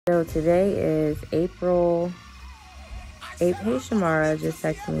So today is April 8th. Hey Shamara just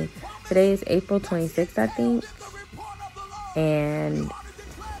texted me. Today is April 26th, I think. And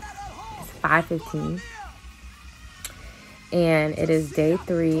it's 5:15. And it is day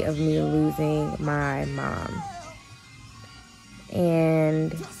 3 of me losing my mom.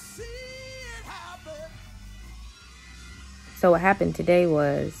 And so what happened today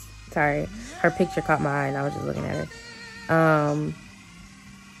was, sorry, her picture caught my eye and I was just looking at her.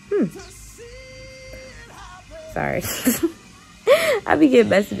 Sorry. I be getting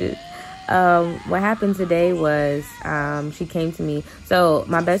messages. What happened today was she came to me. So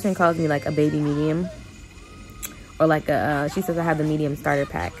my best friend calls me like a baby medium, or like she says I have the medium starter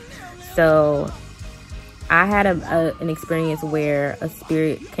pack. So I had an experience where a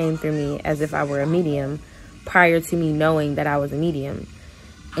spirit came through me as if I were a medium prior to me knowing that I was a medium.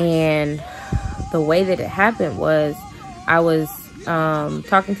 And the way that it happened was I was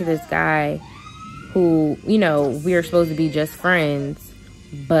talking to this guy who, you know, we are supposed to be just friends,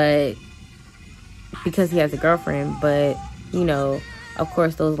 but because he has a girlfriend, but, you know, of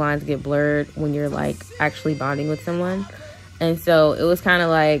course those lines get blurred when you're like actually bonding with someone. And so it was kind of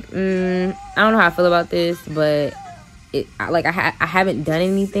like, I don't know how I feel about this, but I haven't done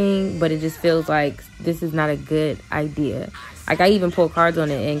anything, but it just feels like this is not a good idea. Like I even pulled cards on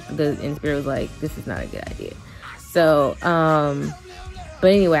it, and the spirit was like, this is not a good idea. So, but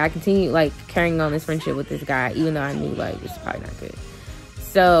anyway, I continued like carrying on this friendship with this guy, even though I knew like this is probably not good.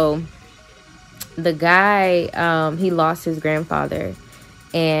 So the guy, he lost his grandfather,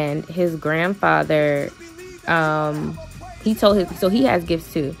 and his grandfather, he told his, so he has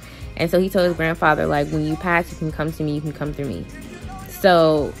gifts too. And so he told his grandfather, like, when you pass, you can come to me, you can come through me.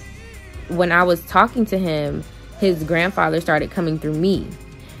 So when I was talking to him, his grandfather started coming through me.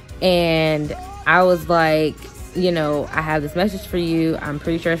 And I was like, you know, I have this message for you. I'm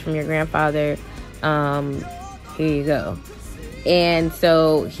pretty sure it's from your grandfather. Here you go. And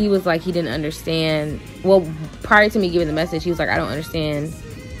so he was like, he didn't understand. Well, prior to me giving the message, he was like, I don't understand.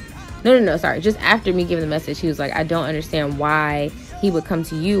 No, sorry. Just after me giving the message, he was like, I don't understand why he would come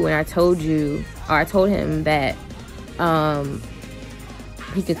to you when I told you, or I told him that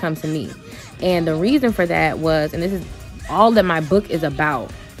he could come to me. And the reason for that was, and this is all that my book is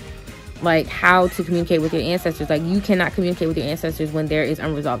about, like how to communicate with your ancestors. Like you cannot communicate with your ancestors when there is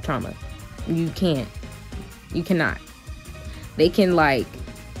unresolved trauma. You can't. You cannot. They can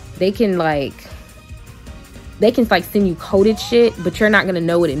send you coded shit, but you're not gonna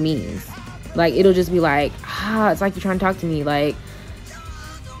know what it means. Like it'll just be like, it's like you're trying to talk to me. Like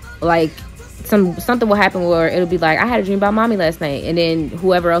something will happen where it'll be like, I had a dream about mommy last night, and then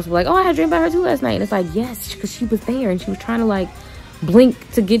whoever else will be like, oh, I had a dream about her too last night. And it's like, yes, because she was there and she was trying to like blink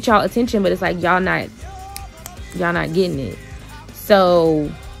to get y'all attention, but it's like y'all not getting it.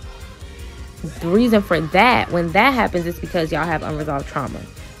 So the reason for that, when that happens, is because y'all have unresolved trauma.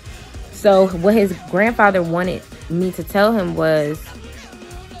 So what his grandfather wanted me to tell him was,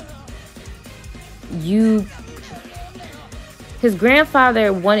 his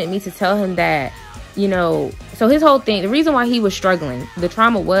grandfather wanted me to tell him that, you know, so his whole thing, the reason why he was struggling, the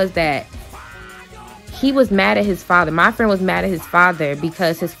trauma was that he was mad at his father. My friend was mad at his father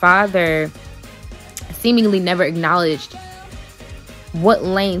because his father seemingly never acknowledged what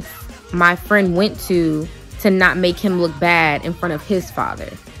length my friend went to not make him look bad in front of his father.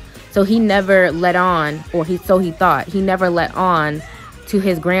 So he never let on, or so he thought, he never let on to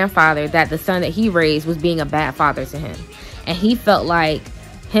his grandfather that the son that he raised was being a bad father to him. And he felt like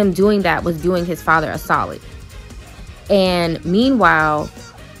him doing that was doing his father a solid. And meanwhile,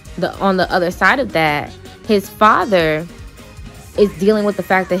 on the other side of that, his father is dealing with the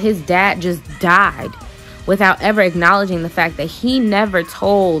fact that his dad just died without ever acknowledging the fact that he never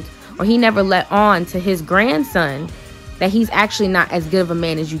told, or he never let on to his grandson that he's actually not as good of a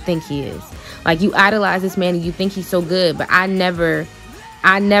man as you think he is. Like, you idolize this man and you think he's so good, but I never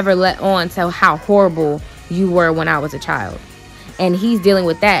let on to how horrible you were when I was a child. And he's dealing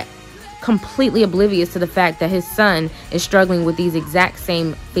with that, completely oblivious to the fact that his son is struggling with these exact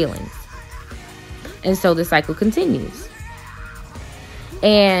same feelings. And so the cycle continues.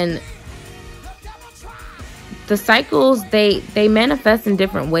 And the cycles, they manifest in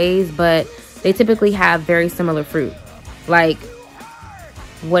different ways, but they typically have very similar fruit. Like,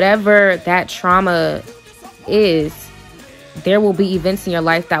 whatever that trauma is, there will be events in your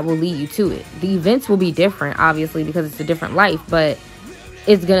life that will lead you to it. The events will be different, obviously, because it's a different life, but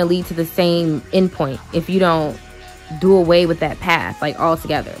it's going to lead to the same endpoint if you don't do away with that path, like,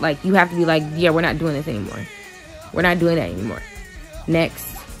 altogether. Like, you have to be like, yeah, we're not doing this anymore. We're not doing that anymore.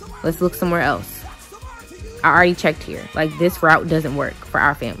 Next. Let's look somewhere else. I already checked here. Like, this route doesn't work for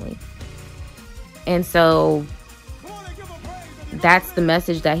our family. And so that's the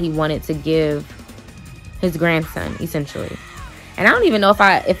message that he wanted to give his grandson, essentially. And I don't even know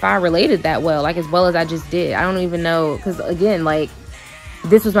if I related that well, like as well as I just did. I don't even know, because again, like,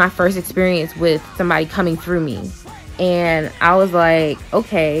 this was my first experience with somebody coming through me. And I was like,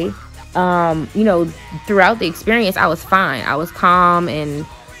 okay, you know, throughout the experience, I was fine. I was calm and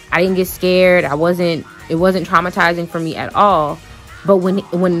I didn't get scared. It wasn't traumatizing for me at all. But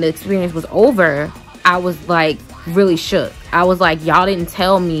when the experience was over, I was like really shook. I was like, y'all didn't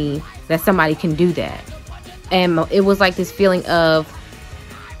tell me that somebody can do that. And it was like this feeling of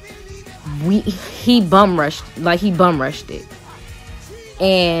he bum rushed it.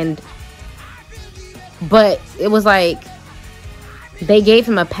 But it was like they gave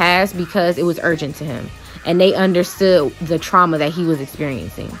him a pass because it was urgent to him. And they understood the trauma that he was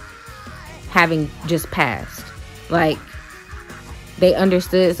experiencing, having just passed. Like, they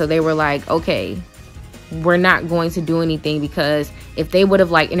understood, so they were like, okay, we're not going to do anything, because if they would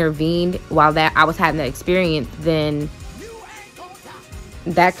have like intervened while that I was having that experience, then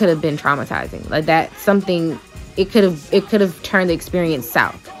that could have been traumatizing. Like, that something, it could have turned the experience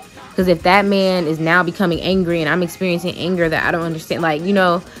south. Because if that man is now becoming angry and I'm experiencing anger that I don't understand, like, you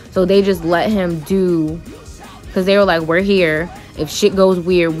know, so they just let him do, because they were like, we're here. If shit goes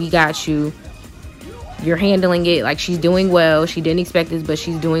weird, we got you. You're handling it. Like, she's doing well. She didn't expect this, but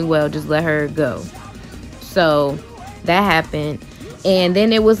she's doing well. Just let her go. So that happened. And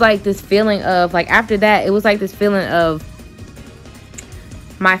then it was like this feeling of, like, after that, it was like this feeling of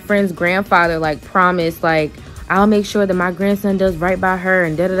my friend's grandfather, like, promised, like, I'll make sure that my grandson does right by her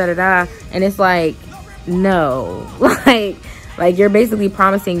and da-da-da-da-da. And it's like, no. Like, you're basically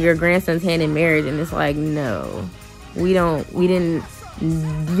promising your grandson's hand in marriage. And it's like, no. We didn't.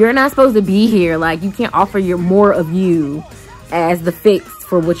 You're not supposed to be here. Like, you can't offer more of you as the fix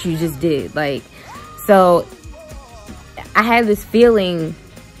for what you just did. Like, so I had this feeling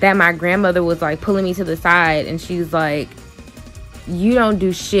that my grandmother was like pulling me to the side, and she's like, you don't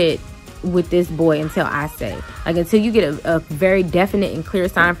do shit with this boy until I say. Like, until you get a very definite and clear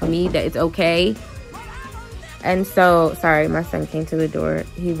sign from me that it's okay. And so, sorry, my son came to the door.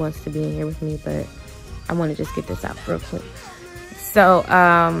 He wants to be in here with me, but I want to just get this out real quick. So,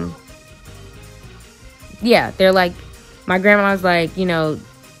 yeah, they're like, my grandma's like, you know,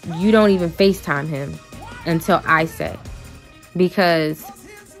 you don't even FaceTime him until I say. Because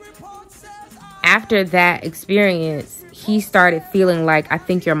after that experience, he started feeling like, I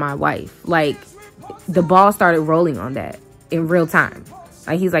think you're my wife. Like, the ball started rolling on that in real time.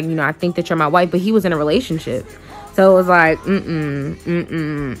 Like, he's like, you know, I think that you're my wife. But he was in a relationship. So it was like,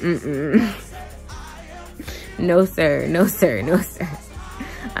 no, sir. No, sir. No, sir.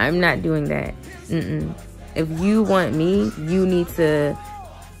 I'm not doing that. If you want me, you need to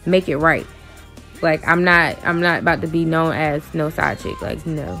make it right. Like, I'm not about to be known as no side chick. Like,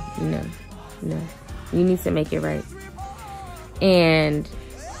 no. You need to make it right. And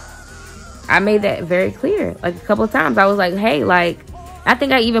I made that very clear. Like, a couple of times I was like, hey, like, I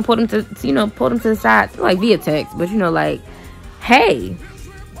think I even pulled him to the side, like, via text. But, you know, like, hey,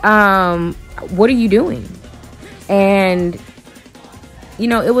 what are you doing? And, you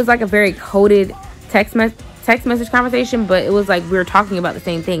know, it was like a very coded text message conversation, but it was like we were talking about the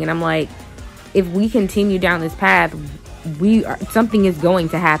same thing. And I'm like, if we continue down this path, something is going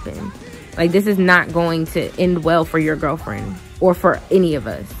to happen. Like, this is not going to end well for your girlfriend or for any of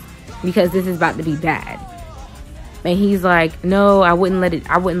us, because this is about to be bad. And he's like, no, I wouldn't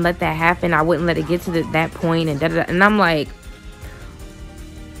let that happen. I wouldn't let it get to that point, and da-da-da. And I'm like,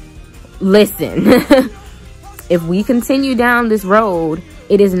 listen, if we continue down this road,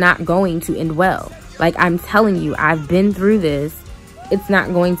 it is not going to end well. Like, I'm telling you, I've been through this. It's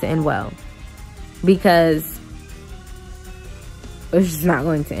not going to end well, because it's just not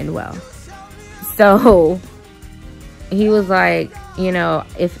going to end well. So he was like, you know,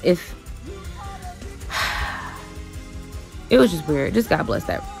 if it was just weird. Just God bless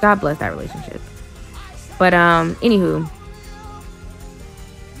that relationship. But anywho,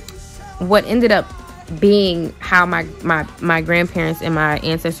 what ended up being how my grandparents and my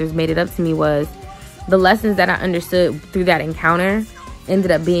ancestors made it up to me was the lessons that I understood through that encounter ended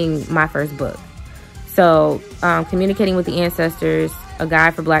up being my first book. So Communicating with the Ancestors, A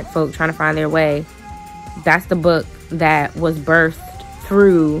Guide for Black Folk Trying to Find Their Way, that's the book that was birthed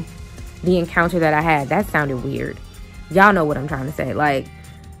through the encounter that I had. That sounded weird. Y'all know what I'm trying to say. Like,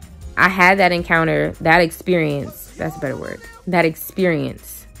 I had that encounter, that experience. That's a better word. That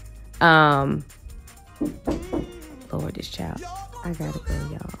experience. Lord, this child. I gotta go,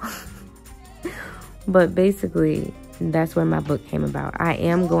 y'all. But basically, that's where my book came about. I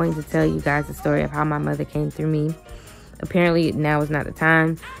am going to tell you guys the story of how my mother came through me. Apparently, now is not the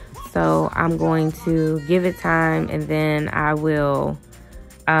time. So I'm going to give it time, and then I will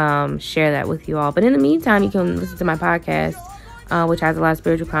share that with you all. But in the meantime, you can listen to my podcast, which has a lot of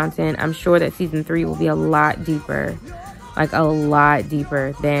spiritual content. I'm sure that season 3 will be a lot deeper, like a lot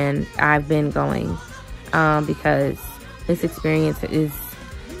deeper than I've been going, because this experience is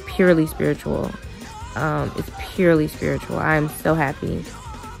purely spiritual. It's purely spiritual. I'm so happy.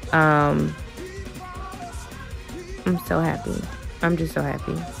 I'm so happy. I'm just so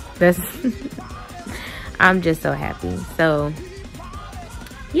happy. I'm just so happy. So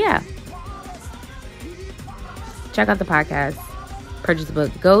yeah, check out the podcast, purchase the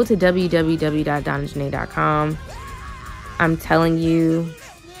book, go to www.donnajanae.com. I'm telling you,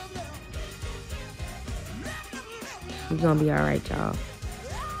 you're gonna be all right, y'all.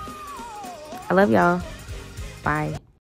 I love y'all. Bye.